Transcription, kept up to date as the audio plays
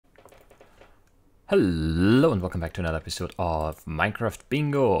Hello and welcome back to another episode of Minecraft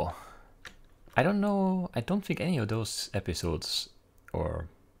Bingo. I don't think any of those episodes or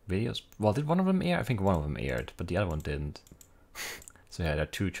videos, well, did one of them air? I think one of them aired, but the other one didn't. So yeah, there are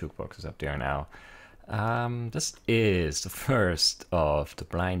two jukeboxes up there now. This is the first of the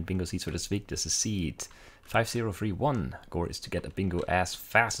blind bingo seeds for this week. This is seed 5031. Goal is to get a bingo as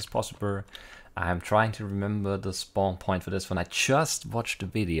fast as possible. I'm trying to remember the spawn point for this one. I just watched the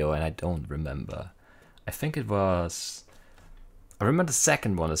video and I don't remember. I think it was... I remember the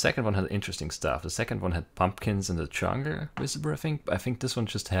second one. The second one had interesting stuff. The second one had pumpkins and the jungle visible, I think. I think this one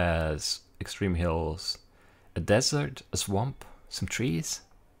just has extreme hills, a desert, a swamp, some trees.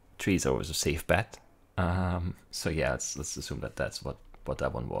 Trees are always a safe bet. So yeah, let's assume that that's what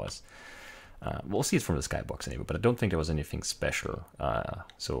that one was. We'll see it from the skybox anyway, but I don't think there was anything special.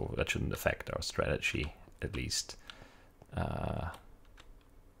 So that shouldn't affect our strategy, at least. At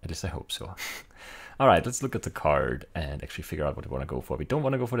least I hope so. Alright, let's look at the card and actually figure out what we want to go for. We don't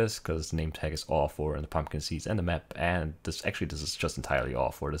want to go for this because the name tag is all-for and the pumpkin seeds and the map, and this is just entirely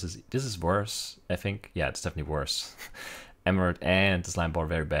all-for. This is worse, I think. Yeah, it's definitely worse. Emerald and the slime ball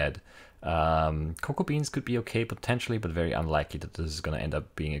very bad. Cocoa beans could be okay potentially, but very unlikely that this is going to end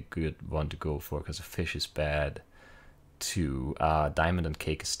up being a good one to go for because the fish is bad too. Diamond and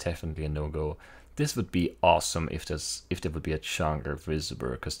cake is definitely a no-go. This would be awesome if there would be a chunker visible,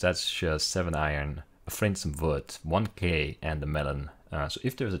 because that's just 7 iron, a flint, some wood, 1k, and a melon. So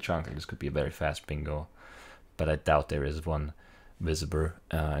if there's a chunker, this could be a very fast bingo, but I doubt there is one visible.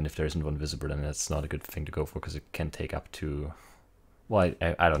 And if there isn't one visible, then that's not a good thing to go for, because it can take up to, well,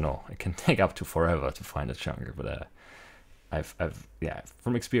 I don't know, it can take up to forever to find a chunker. But yeah,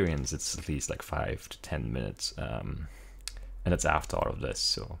 from experience, it's at least like 5 to 10 minutes, and that's after all of this.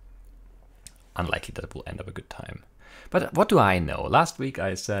 So unlikely that it will end up a good time. But what do I know? Last week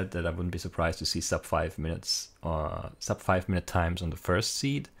I said that I wouldn't be surprised to see sub 5 minute times on the first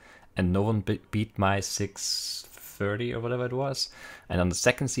seed, and no one beat my 6:30 or whatever it was. And on the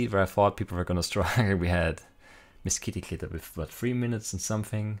second seed, where I thought people were gonna struggle, we had Miss Kitty Clitter with what, 3 minutes and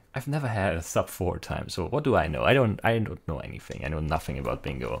something. I've never had a sub 4 time, so what do I know? I don't know anything. I know nothing about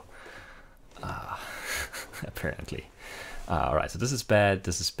bingo. Apparently. Alright, so this is bad,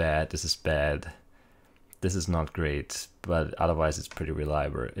 this is bad, this is bad. This is not great, but otherwise it's pretty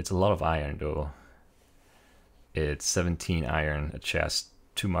reliable. It's a lot of iron though. It's 17 iron, a chest,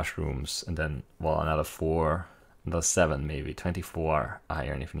 2 mushrooms, and then, well, another 4, another 7 maybe, 24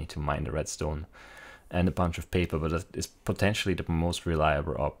 iron if you need to mine the redstone, and a bunch of paper, but that is potentially the most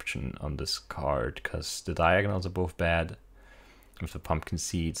reliable option on this card, because the diagonals are both bad, with the pumpkin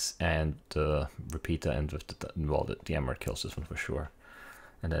seeds and the repeater, and with the emerald kills this one for sure.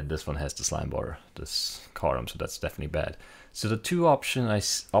 And then this one has the slime bar, this column, so that's definitely bad. So the two options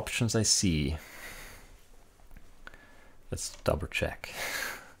I see, let's double check.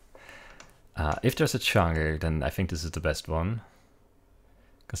 If there's a chunker, then I think this is the best one,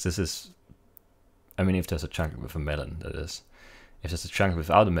 because this is, I mean, if there's a chunker with a melon, that is. If there's a chunker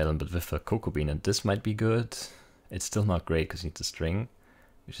without a melon but with a cocoa bean, and this might be good. It's still not great because you need the string,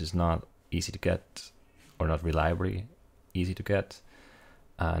 which is not easy to get, or not reliably easy to get.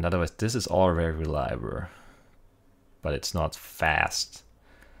 And otherwise, this is all very reliable, but it's not fast.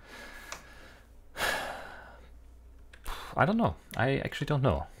 I don't know. I actually don't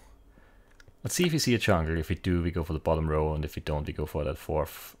know. Let's see if we see a chunker. If we do, we go for the bottom row, and if we don't, we go for that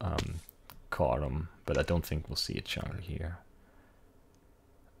fourth column. But I don't think we'll see a chunker here.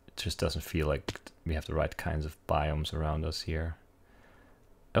 It just doesn't feel like we have the right kinds of biomes around us here.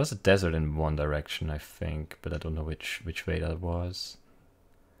 There was a desert in one direction, I think, but I don't know which way that was.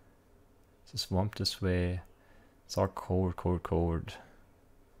 It's a swamp this way. It's all cold, cold, cold.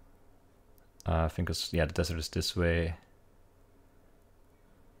 I think it's, yeah, the desert is this way.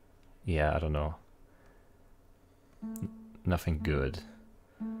 Yeah, I don't know. Nothing good.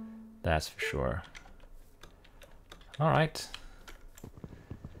 That's for sure. Alright.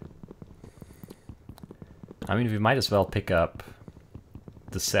 I mean, we might as well pick up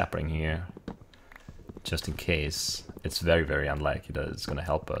the sapling here, just in case. It's very, very unlikely that it's going to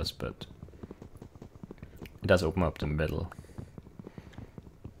help us, but it does open up the middle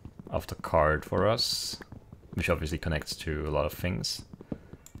of the card for us, which obviously connects to a lot of things,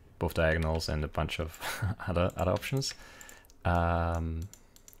 both diagonals and a bunch of other options. Not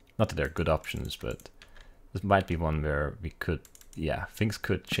that they're good options, but this might be one where we could, yeah, things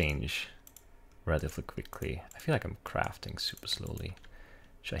could change relatively quickly. I feel like I'm crafting super slowly,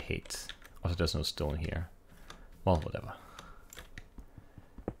 which I hate. Also, there's no stone here. Well, whatever.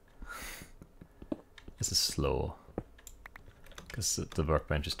 This is slow, because the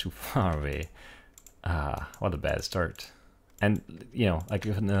workbench is too far away. Ah, what a bad start. And, you know, like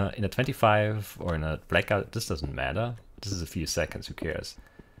in a 25 or in a blackout, this doesn't matter. This is a few seconds, who cares?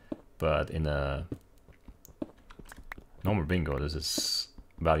 But in a normal bingo, this is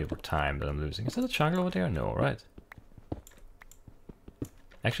valuable time that I'm losing. Is that a jungle over there? No, right?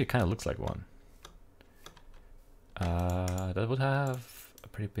 Actually, it kind of looks like one. That would have a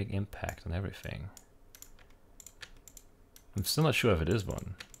pretty big impact on everything. I'm still not sure if it is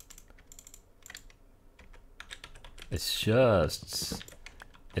one. It's just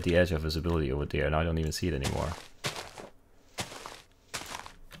at the edge of visibility over there, and I don't even see it anymore.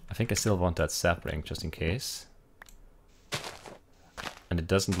 I think I still want that sapling just in case. And it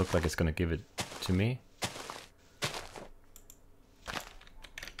doesn't look like it's gonna give it to me.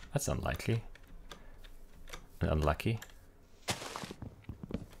 That's unlikely. And unlucky.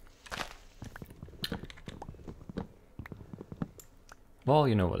 Well,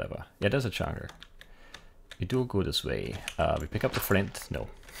 you know, whatever. Yeah, there's a chunker. We do go this way. We pick up the flint. No,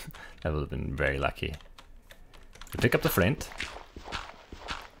 that would have been very lucky. We pick up the flint.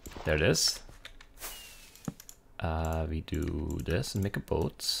 There it is. We do this and make a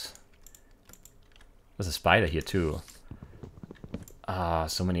boat. There's a spider here too. Ah,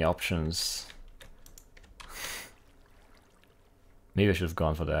 so many options. Maybe I should have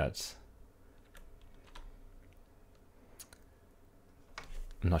gone for that.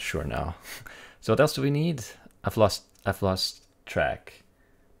 I'm not sure now. So what else do we need? I've lost track.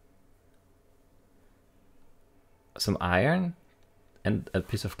 Some iron and a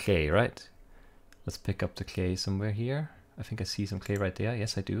piece of clay, right? Let's pick up the clay somewhere here. I think I see some clay right there.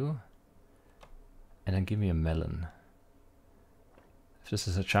 Yes, I do. And then give me a melon. If this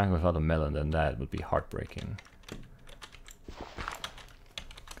is a chunk without a melon, then that would be heartbreaking.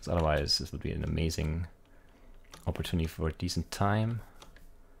 Because otherwise this would be an amazing opportunity for a decent time.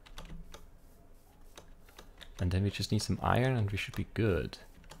 And then we just need some iron and we should be good.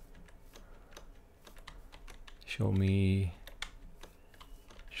 Show me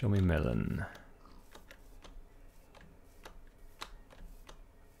melon.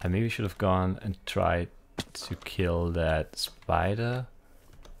 I maybe should have gone and tried to kill that spider,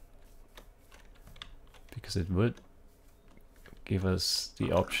 because it would give us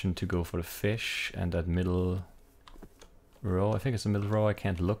the option to go for the fish and that middle row. I think it's the middle row. I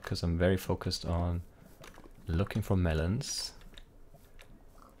can't look because I'm very focused on looking for melons.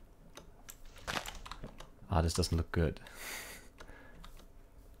 Ah, this doesn't look good.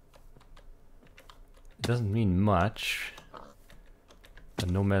 It doesn't mean much, but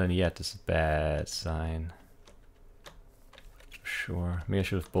no melon yet is a bad sign. For sure. Maybe I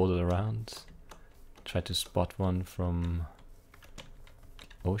should have bowled it around. Try to spot one from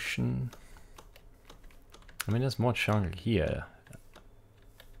ocean. I mean, there's more jungle here.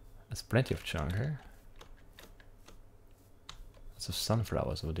 There's plenty of jungle. Lots of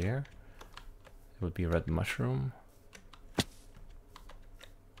sunflowers over there. It would be a red mushroom.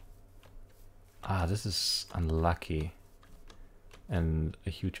 Ah, this is unlucky. And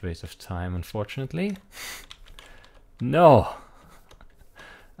a huge waste of time, unfortunately. No!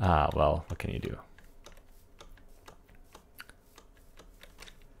 Ah, well, what can you do?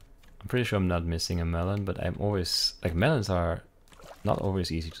 I'm pretty sure I'm not missing a melon, but I'm always... like, melons are not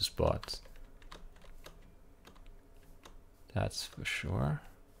always easy to spot. That's for sure.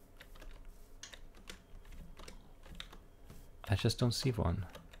 I just don't see one.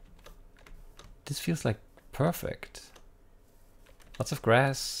 This feels like perfect. Lots of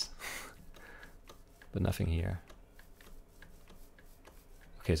grass, but nothing here.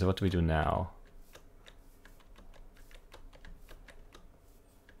 Okay, so what do we do now?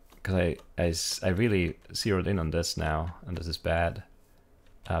 Because I really zeroed in on this now, and this is bad.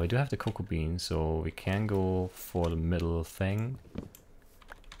 We do have the cocoa bean, so we can go for the middle thing.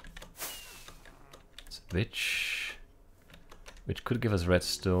 Which could give us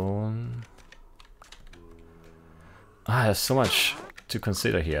redstone. Ah, there's so much to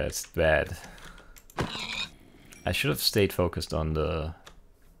consider here, it's bad. I should have stayed focused on the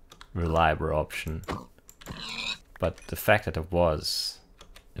reliable option. But the fact that there was,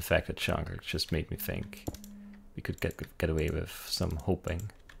 in fact, a chunk just made me think we could get away with some hoping.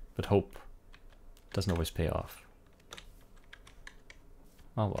 But hope doesn't always pay off.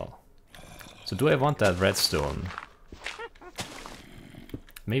 Oh well. So do I want that redstone?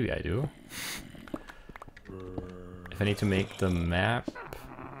 Maybe I do. If I need to make the map...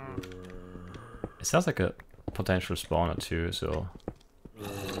 It sounds like a potential spawner too, so...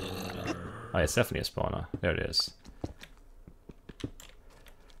 Oh, it's definitely a spawner. There it is.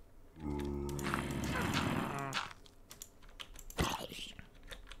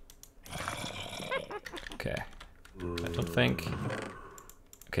 Okay. I don't think...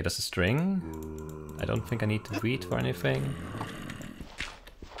 Okay, that's a string. I don't think I need to wheat for anything.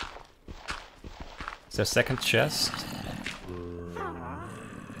 Is there a second chest?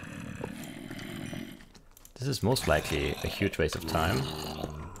 This is most likely a huge waste of time.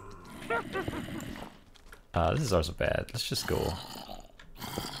 This is also bad. Let's just go.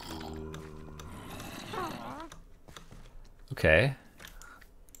 Okay.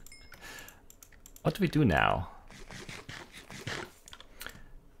 What do we do now?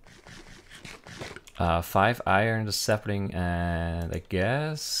 5 iron, the sapling, and I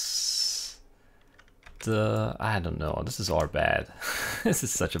guess the... I don't know. This is all bad. This is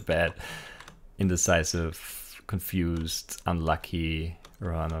such a bad, indecisive, confused, unlucky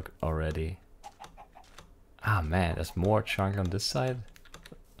run already. Ah man, there's more chunk on this side.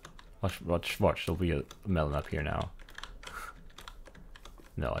 Watch. There'll be a melon up here now.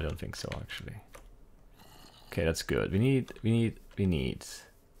 No, I don't think so actually. Okay, that's good. We need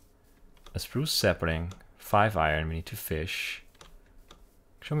a spruce sapling, 5 iron, we need 2 fish.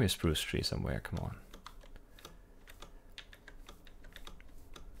 Show me a spruce tree somewhere, come on.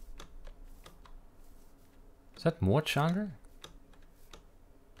 Is that more chunker?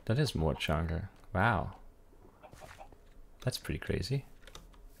 That is more chunker. Wow. That's pretty crazy.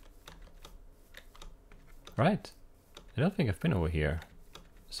 Right. I don't think I've been over here.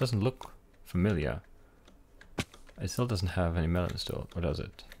 This doesn't look familiar. It still doesn't have any melons though, or does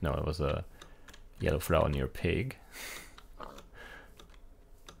it? No, it was a yellow flower near pig.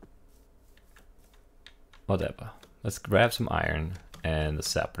 Whatever. Let's grab some iron and the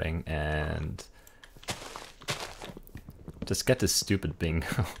sapling and just get this stupid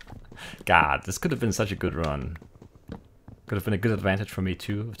bingo. God, this could have been such a good run. Could have been a good advantage for me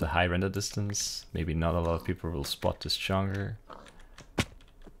too, with the high render distance. Maybe not a lot of people will spot this chunker.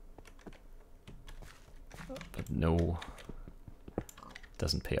 But no,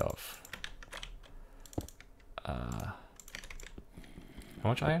 doesn't pay off. How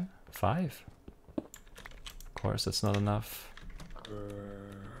much iron? 5? Of course, that's not enough.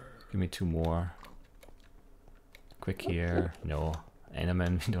 Give me 2 more. Quick here. No.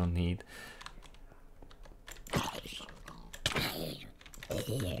 Enderman we don't need.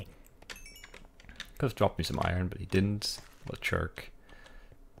 Could have dropped me some iron, but he didn't. What a jerk.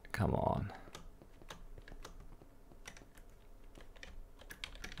 Come on.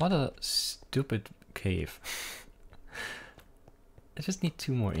 What a stupid cave. I just need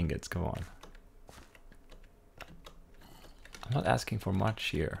 2 more ingots, come on. I'm not asking for much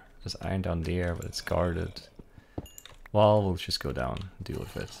here. There's iron down there, but it's guarded. Well, we'll just go down and deal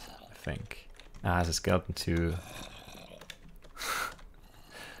with it, I think. Ah, there's a skeleton too.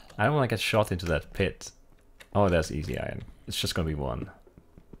 I don't want to get shot into that pit. Oh, there's easy iron. It's just gonna be 1.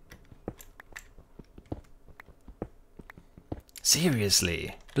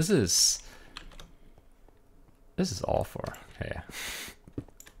 Seriously, this is awful. Yeah,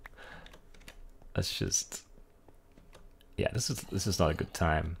 let's just. Yeah, this is not a good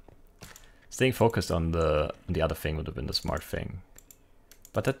time. Staying focused on the other thing would have been the smart thing.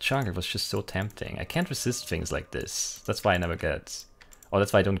 But that chunker was just so tempting. I can't resist things like this. That's why I never get... Or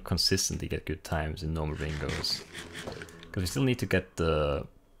that's why I don't consistently get good times in normal bingos. Because we still need to get the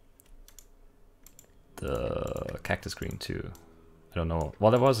cactus green too. I don't know.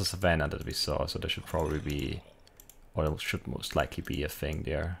 Well, there was a savanna that we saw, so there should probably be... Or there should most likely be a thing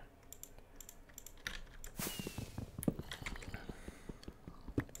there.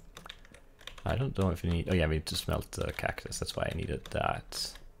 I don't know if you need... Oh yeah, we need to smelt the cactus. That's why I needed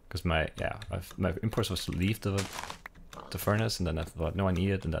that. Because my impulse was to leave the furnace, and then I thought, no, I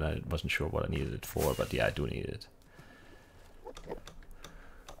need it, and then I wasn't sure what I needed it for, but yeah, I do need it.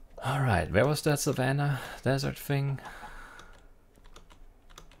 Alright, where was that savanna desert thing?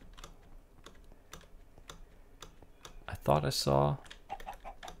 I thought I saw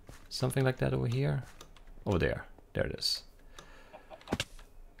something like that over here. Oh, there. There it is.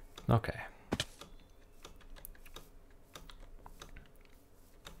 Okay.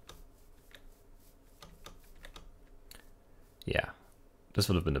 Yeah, this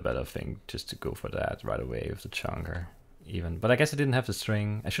would have been the better thing, just to go for that right away with the chunker even. But I guess I didn't have the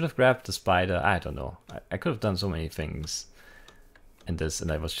string. I should have grabbed the spider. I don't know. I could have done so many things in this,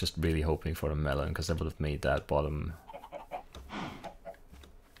 and I was just really hoping for a melon, because I would have made that bottom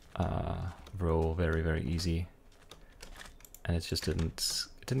row very, very easy. And it just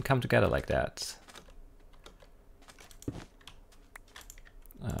didn't come together like that.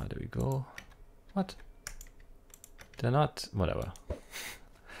 There we go. What? They're not... Whatever.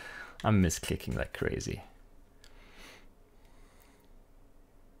 I'm misclicking like crazy.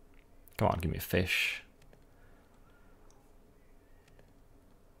 Come on, give me a fish.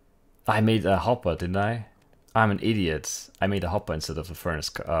 I made a hopper, didn't I? I'm an idiot. I made a hopper instead of the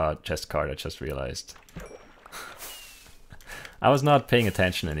furnace chest card, I just realized. I was not paying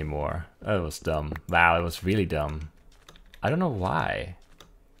attention anymore. That was dumb. Wow, it was really dumb. I don't know why.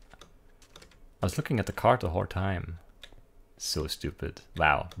 I was looking at the card the whole time. So stupid.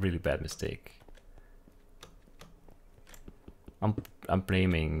 Wow, really bad mistake. I'm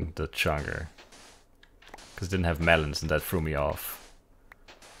blaming the chugger. Because it didn't have melons and that threw me off.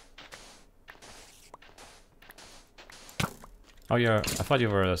 Oh, I thought you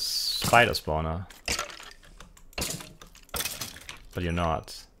were a spider spawner. But you're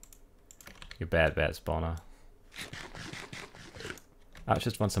not. You're bad spawner. I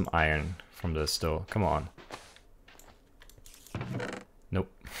just want some iron from the stove. Come on. Nope.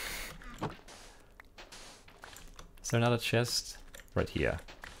 Is there another chest? Right here.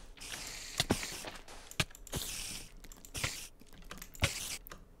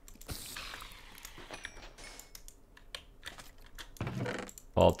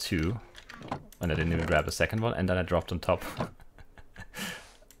 All two. And I didn't even grab the second one, and then I dropped on top.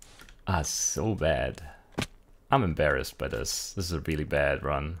 Ah, so bad. I'm embarrassed by this. This is a really bad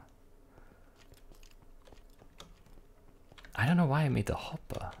run. I don't know why I made the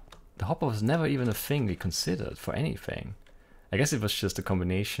hopper. The hopper was never even a thing we considered for anything. I guess it was just a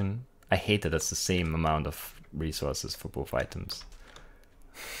combination. I hate that that's the same amount of resources for both items.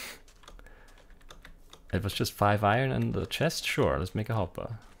 It was just 5 iron and the chest? Sure, let's make a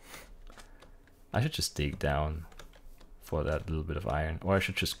hopper. I should just dig down for that little bit of iron. Or I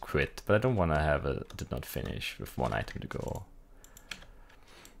should just quit, but I don't want to have a did not finish with 1 item to go.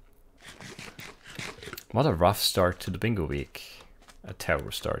 What a rough start to the bingo week. A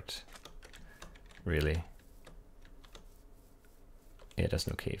terrible start. Really. Yeah, there's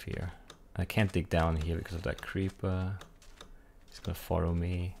no cave here. I can't dig down here because of that creeper. He's gonna follow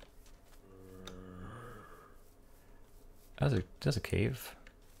me. There's a cave.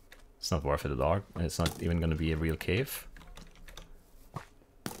 It's not worth it at all. It's not even gonna be a real cave.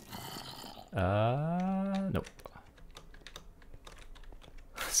 Nope.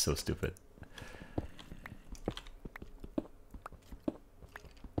 So stupid.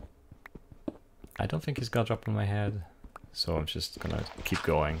 I don't think he's gonna drop on my head, so I'm just gonna keep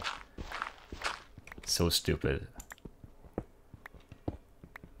going. So stupid.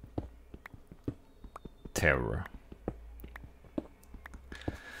 Terror.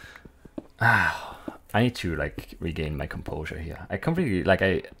 Ah, I need to like regain my composure here. I completely like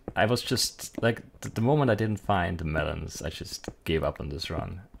I was just like the moment I didn't find the melons, I just gave up on this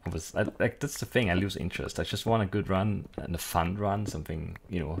run. Like that's the thing. I lose interest. I just want a good run and a fun run, something,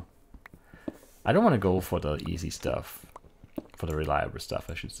 you know. I don't want to go for the easy stuff, for the reliable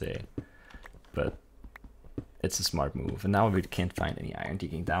stuff, I should say. But it's a smart move. And now we can't find any iron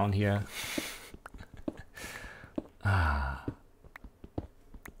digging down here. Ah.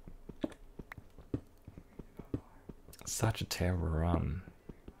 Such a terrible run.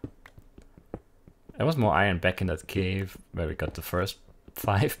 There was more iron back in that cave where we got the first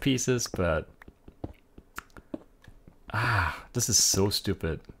 5 pieces, but... Ah, this is so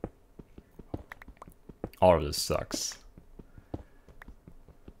stupid. All of this sucks.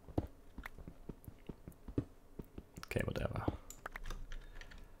 Okay, whatever.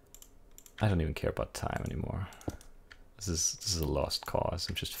 I don't even care about time anymore. This is a lost cause.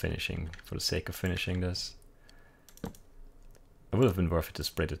 I'm just finishing for the sake of finishing this. It would have been worth it to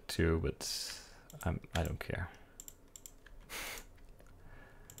spread it too, but I don't care.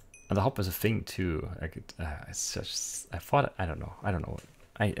 And the hop is a thing too. Like it's just I thought I don't know. I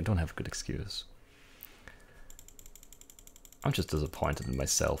don't have a good excuse. I'm just disappointed in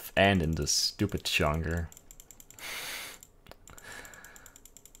myself and in this stupid chunger.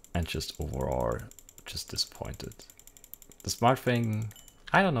 And just overall, just disappointed. The smart thing,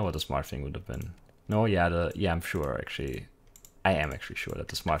 I don't know what the smart thing would have been. No, yeah, I'm sure actually. I am actually sure that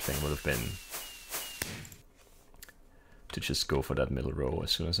the smart thing would have been to just go for that middle row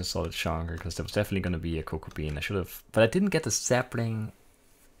as soon as I saw the chunger, because there was definitely going to be a cocoa bean. I should have, but I didn't get the sapling.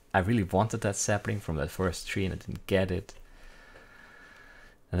 I really wanted that sapling from that first tree and I didn't get it.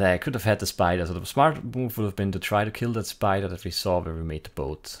 And I could have had the spider, so the smart move would have been to try to kill that spider that we saw where we made the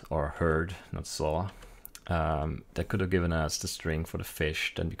boat, or heard, not saw. That could have given us the string for the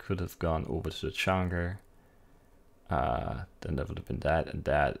fish, then we could have gone over to the chunger. Then there would have been that and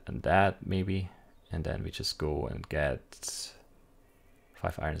that and that maybe. And then we just go and get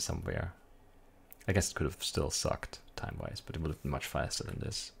 5 iron somewhere. I guess it could have still sucked time-wise, but it would have been much faster than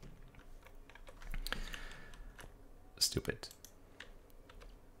this. Stupid.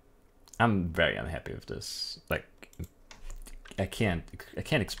 I'm very unhappy with this. Like, I can't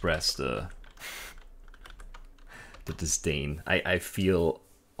express the disdain. I feel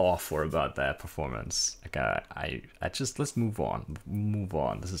awful about that performance. Like I just, let's move on.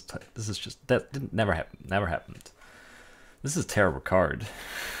 This is just, that didn't never happen. Never happened. This is a terrible card.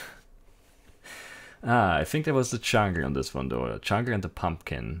 I think there was the Chang'e on this one though. The Chang'e and the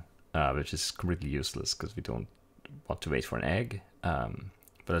Pumpkin, which is completely useless because we don't want to wait for an egg. But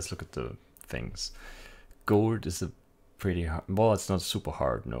let's look at the things. Gold is a pretty hard. Well, it's not super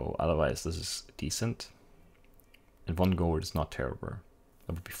hard, no. Otherwise, this is decent. And 1 gold is not terrible.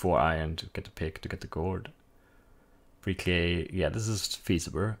 That would be 4 iron to get the pick to get the gold. Free clay, yeah, this is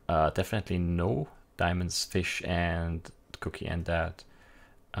feasible. Definitely no diamonds, fish, and cookie, and that.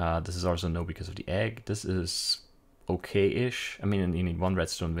 This is also no because of the egg. This is okay-ish. I mean, you need 1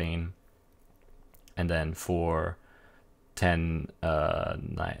 redstone vein, and then 4, 10,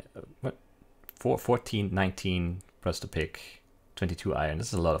 9, what? 4, 14, 19 plus the pick, 22 iron.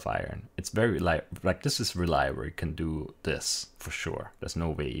 This is a lot of iron. It's very like this is reliable. You can do this for sure. There's no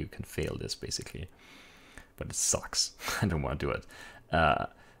way you can fail this basically, but it sucks. I don't want to do it.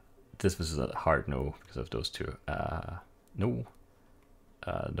 This was a hard no because of those two. No.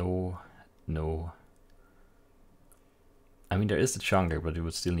 No. I mean, there is the Chang'e, but you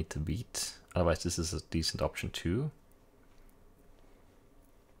would still need to beat. Otherwise, this is a decent option too.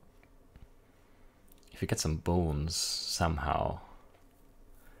 If you get some bones somehow,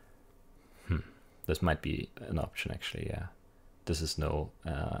 this might be an option actually. Yeah, this is no,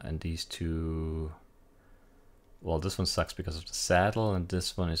 and these two. Well, this one sucks because of the saddle, and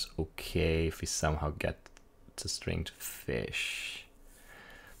this one is okay if we somehow get the string to fish.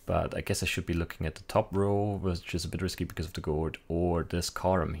 But I guess I should be looking at the top row, which is a bit risky because of the gold, or this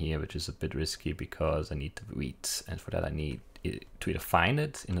column here, which is a bit risky because I need the wheat, and for that I need to either find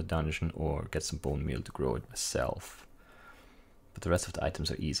it in a dungeon or get some bone meal to grow it myself. But the rest of the items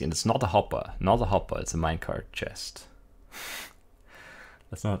are easy, and it's not a hopper, it's a minecart chest.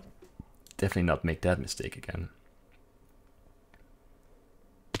 Let's definitely not make that mistake again.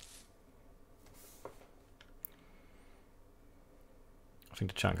 I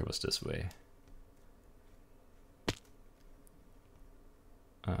think the Chang'e was this way.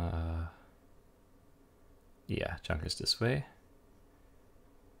 Yeah, Chang'e is this way.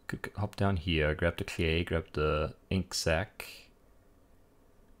 Could hop down here, grab the clay, grab the ink sac.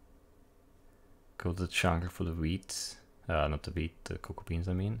 Go to the Chang'e for the wheat. Not the wheat, the cocoa beans,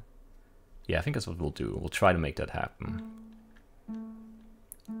 I mean. Yeah, I think that's what we'll do. We'll try to make that happen.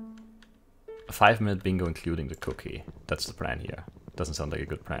 A 5-minute bingo including the cookie. That's the plan here. Doesn't sound like a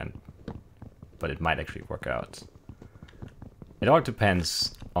good plan, but it might actually work out. It all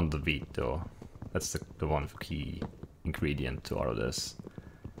depends on the wheat though. That's the one key ingredient to all of this,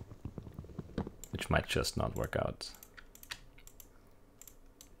 which might just not work out.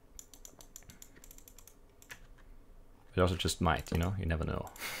 It also just might, you know, you never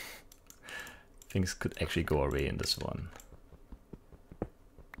know. Things could actually go away in this one,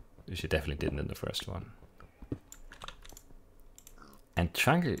 which you definitely didn't in the first one. And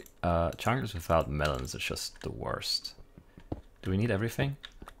Chang'es without melons is just the worst. Do we need everything?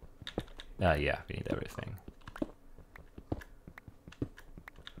 Yeah, we need everything.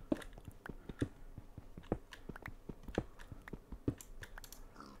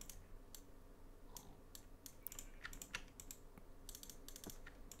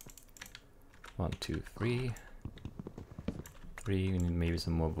 One, two, three. We need maybe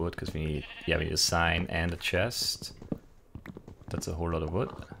some more wood because we need a sign and a chest. That's a whole lot of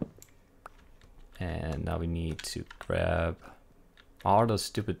wood. And now we need to grab all those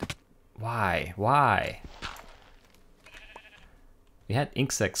stupid... Why? We had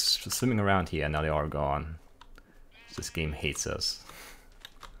ink sacs swimming around here and now they're all gone. This game hates us.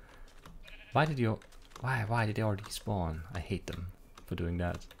 Why did they already spawn? I hate them for doing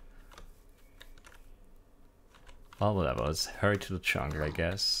that. Well, whatever, let's hurry to the Chang'e, I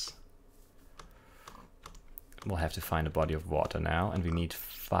guess. We'll have to find a body of water now, and we need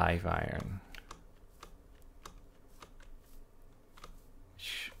 5 iron.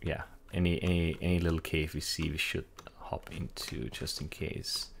 Yeah, any little cave we see we should hop into just in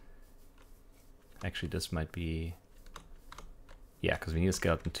case. Actually, this might be... Yeah, because we need a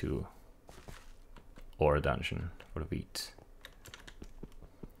skeleton too. Or a dungeon for the wheat.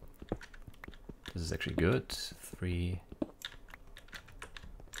 This is actually good. 3...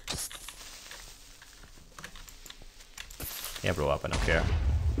 Yeah, blow up, I don't care.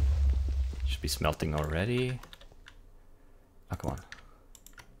 Should be smelting already. Oh, come on.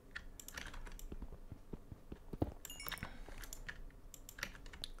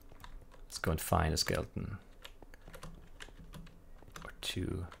 Let's go and find a skeleton.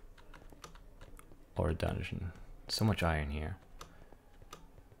 to... or a dungeon. So much iron here.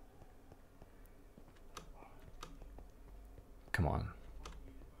 Come on.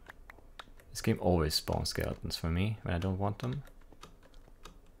 This game always spawns skeletons for me when I don't want them.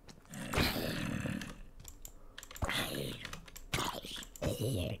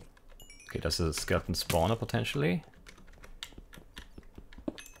 Okay, there's a skeleton spawner potentially.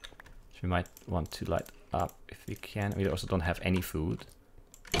 We might want to light up if we can. We also don't have any food.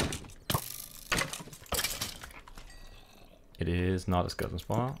 It is not a skeleton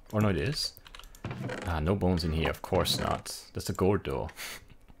spawner. Or no, it is. Ah, no bones in here, of course not. That's a gourd though.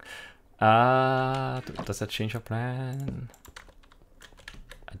 Does that change our plan?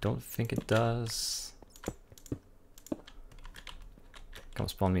 I don't think it does. Come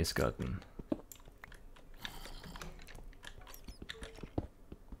spawn me a skeleton.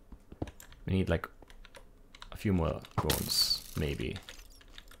 We need like a few more bones, maybe.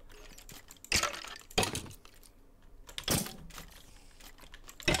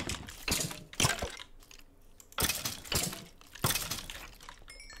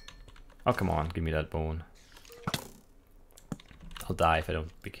 Oh, come on, give me that bone. I'll die if I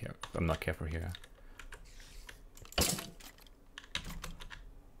don't be careful. I'm not careful here.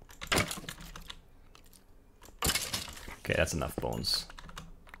 Okay, that's enough bones.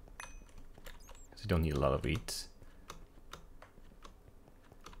 So you don't need a lot of wheat.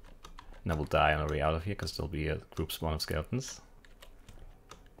 And I will die on our way out of here because there'll be a group spawn of skeletons.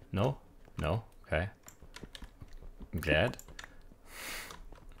 No? No? Okay. I'm glad.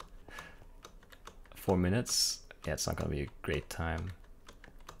 4 minutes. Yeah, it's not gonna be a great time.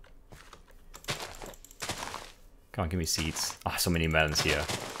 Come on, give me seeds. Ah, so many melons here.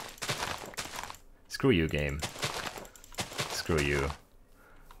 Screw you, game. Screw you.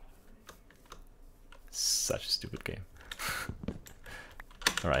 Such a stupid game.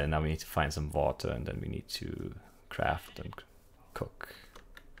 Alright, and now we need to find some water, and then we need to craft and cook.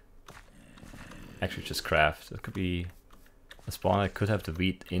 Actually, just craft. It could be a spawn that could have the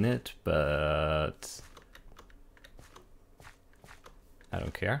wheat in it, but I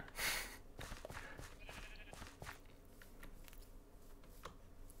don't care.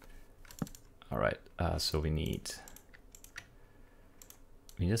 Alright, so we need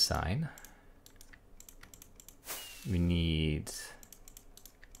a sign. We need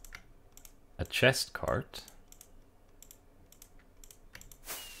a chest cart.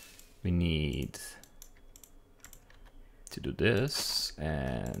 We need to do this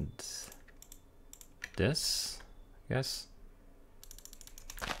and this, I guess.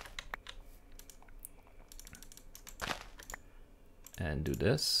 And do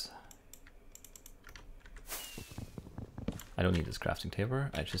this. I don't need this crafting table.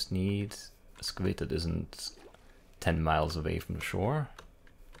 I just need a squid that isn't 10 miles away from the shore.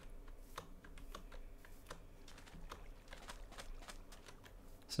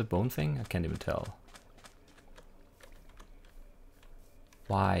 Is it a bone thing? I can't even tell.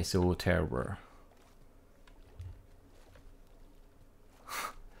 Why so terrible?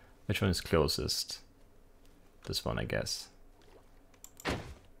 Which one is closest? This one, I guess.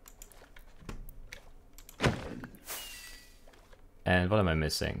 And what am I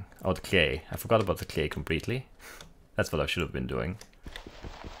missing? Oh, the clay. I forgot about the clay completely. That's what I should have been doing.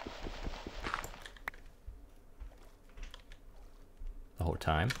 The whole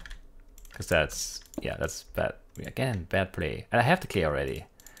time. Because that's, yeah, that's bad. Again, bad play. And I have the clay already.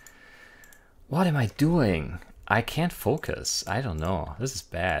 What am I doing? I can't focus. I don't know. This is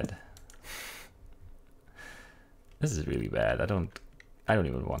bad. This is really bad. I don't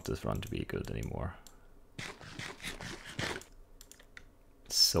even want this run to be good anymore.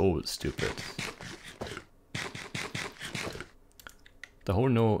 So stupid. The whole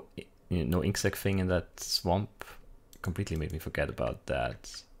no insect thing in that swamp completely made me forget about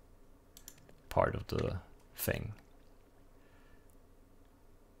that part of the thing.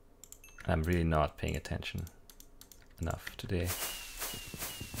 I'm really not paying attention enough today.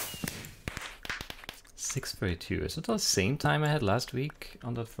 6:32. Is it the same time I had last week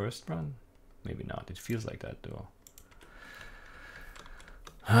on that first run? Maybe not. It feels like that though.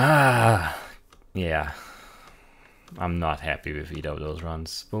 Ah, yeah. I'm not happy with either of those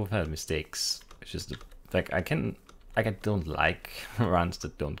runs. Both had mistakes. It's just like I don't like runs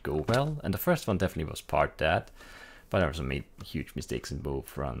that don't go well, and the first one definitely was part that, but I also made huge mistakes in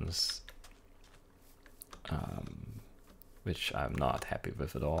both runs, which I'm not happy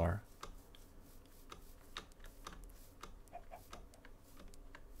with at all.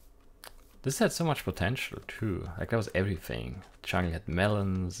 This had so much potential too. Like that was everything. Jungle had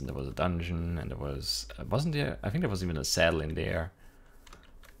melons, and there was a dungeon, and there was wasn't there? I think there was even a saddle in there.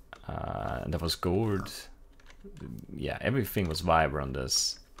 And there was gold. Yeah, everything was vibrant on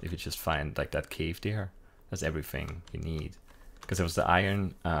this. If you just find like that cave there, that's everything you need. Because there was the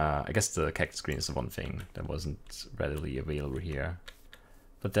iron. I guess the cactus green is the one thing that wasn't readily available here.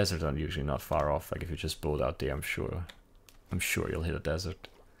 But deserts are usually not far off. Like if you just boat out there, I'm sure you'll hit a desert.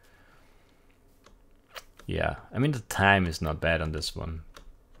 Yeah, I mean the time is not bad on this one,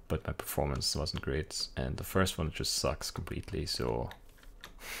 but my performance wasn't great, and the first one just sucks completely. So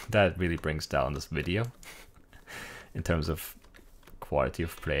that really brings down this video in terms of quality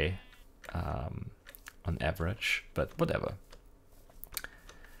of play on average. But whatever,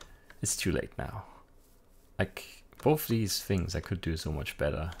 it's too late now. Like both these things I could do so much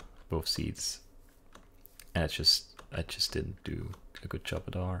better, both seeds, and I just didn't do a good job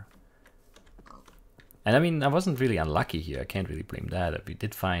at all. And I mean, I wasn't really unlucky here. I can't really blame that. We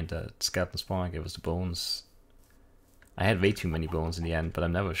did find a skeleton spawn, gave us the bones. I had way too many bones in the end, but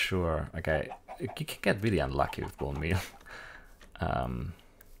I'm never sure. Like you can get really unlucky with bone meal.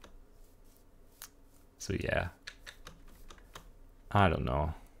 So yeah, I don't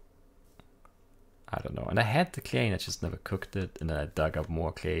know. And I had the clay and I just never cooked it, and then I dug up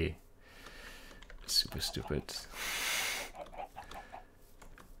more clay. Super stupid.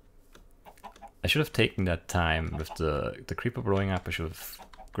 I should have taken that time with the creeper blowing up. I should have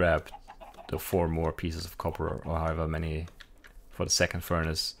grabbed the 4 more pieces of copper or however many for the second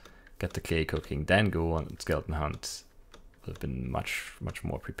furnace, get the clay cooking, then go on skeleton hunt. Would have been much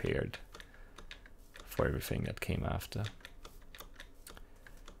more prepared for everything that came after.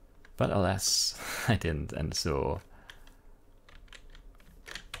 But alas, I didn't, and so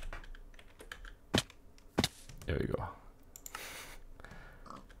there we go.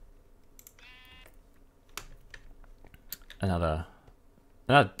 Another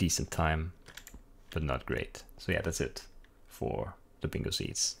decent time, but not great. So yeah, that's it for the bingo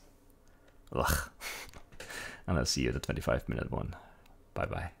seeds. Ugh. And I'll see you at the 25-minute one. Bye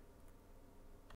bye.